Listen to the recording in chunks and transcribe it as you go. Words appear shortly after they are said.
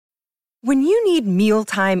When you need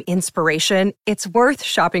mealtime inspiration, it's worth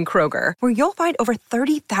shopping Kroger, where you'll find over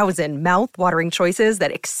 30,000 mouth-watering choices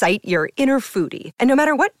that excite your inner foodie. And no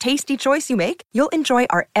matter what tasty choice you make, you'll enjoy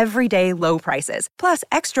our everyday low prices, plus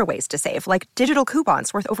extra ways to save, like digital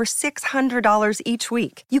coupons worth over $600 each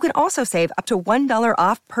week. You can also save up to $1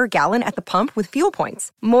 off per gallon at the pump with fuel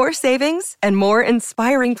points. More savings and more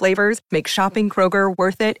inspiring flavors make shopping Kroger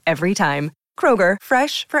worth it every time. Kroger,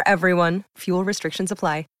 fresh for everyone. Fuel restrictions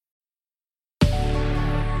apply.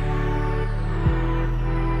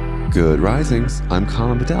 Good Risings, I'm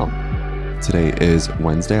Colin Bedell. Today is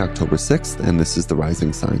Wednesday, October 6th, and this is the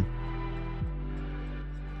Rising Sign.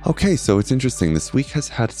 Okay, so it's interesting. This week has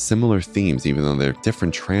had similar themes, even though they're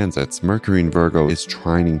different transits. Mercury in Virgo is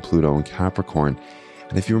trining Pluto in Capricorn.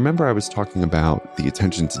 And if you remember, I was talking about the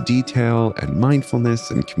attention to detail and mindfulness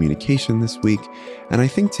and communication this week. And I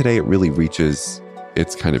think today it really reaches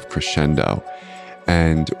its kind of crescendo.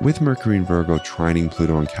 And with Mercury in Virgo trining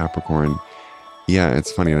Pluto in Capricorn, yeah,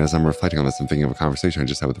 it's funny. And as I'm reflecting on this, I'm thinking of a conversation I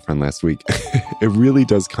just had with a friend last week. It really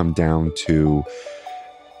does come down to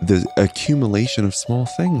the accumulation of small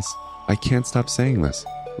things. I can't stop saying this,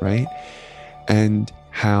 right? And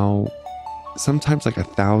how sometimes like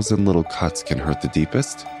 1,000 little cuts can hurt the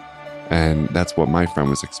deepest. And that's what my friend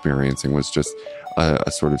was experiencing, was just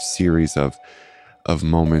a sort of series of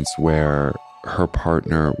moments where her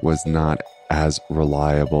partner was not as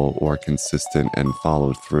reliable or consistent and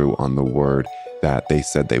followed through on the word that they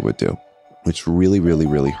said they would do, which really, really,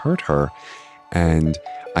 really hurt her. And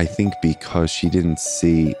I think because she didn't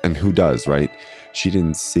see, and who does, right? She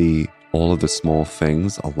didn't see all of the small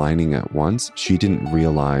things aligning at once. She didn't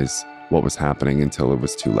realize what was happening until it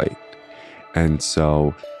was too late. And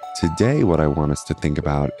so today, what I want us to think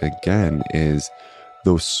about again is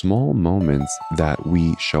those small moments that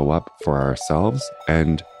we show up for ourselves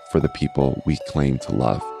and for the people we claim to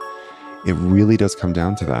love. It really does come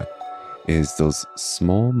down to that, is those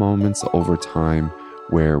small moments over time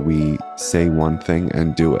where we say one thing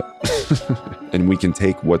and do it. And we can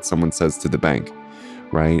take what someone says to the bank,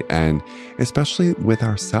 right? And especially with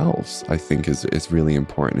ourselves, I think is really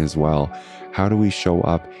important as well. How do we show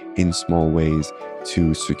up in small ways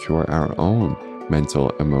to secure our own mental,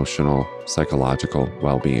 emotional, psychological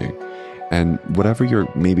well-being? And whatever you're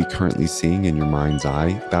maybe currently seeing in your mind's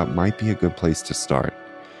eye, that might be a good place to start,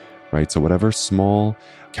 right? So whatever small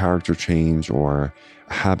character change or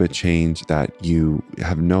habit change that you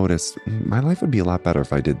have noticed, my life would be a lot better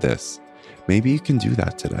if I did this. Maybe you can do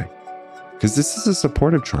that today. Because this is a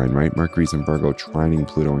supportive trine, right? Mercury's in Virgo trining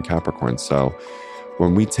Pluto in Capricorn. So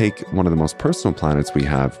when we take one of the most personal planets we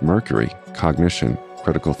have, Mercury, cognition,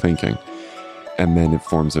 critical thinking, and then it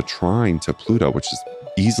forms a trine to Pluto, which is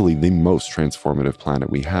easily the most transformative planet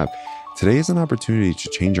we have. Today is an opportunity to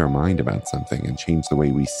change our mind about something and change the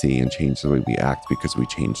way we see and change the way we act, because we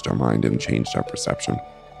changed our mind and changed our perception.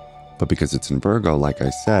 But because it's in Virgo, like I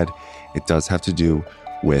said, it does have to do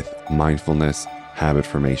with mindfulness, habit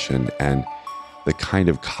formation, and the kind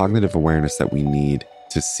of cognitive awareness that we need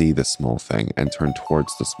to see the small thing and turn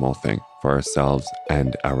towards the small thing for ourselves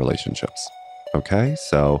and our relationships. Okay,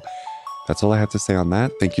 so that's all I have to say on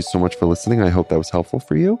that. Thank you so much for listening. I hope that was helpful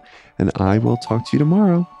for you, and I will talk to you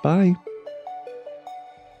tomorrow. Bye.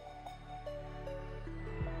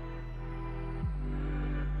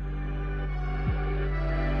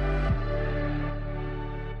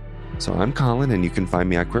 So I'm Colin, and you can find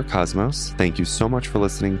me at Queer Cosmos. Thank you so much for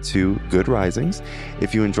listening to Good Risings.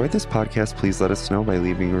 If you enjoyed this podcast, please let us know by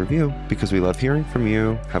leaving a review, because we love hearing from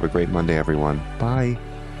you. Have a great Monday, everyone. Bye.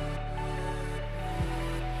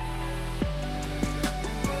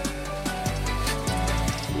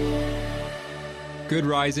 Good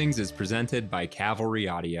Risings is presented by Cavalry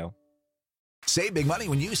Audio. Save big money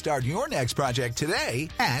when you start your next project today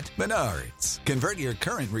at Menards. Convert your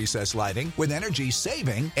current recessed lighting with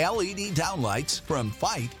energy-saving LED downlights from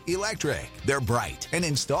Fight Electric. They're bright and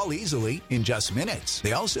install easily in just minutes.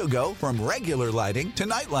 They also go from regular lighting to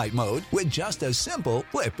nightlight mode with just a simple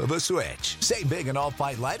flip of a switch. Save big on all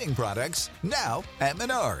Fight lighting products now at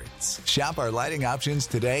Menards. Shop our lighting options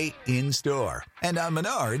today in store and on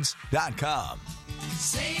Menards.com.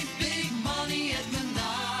 Save big money at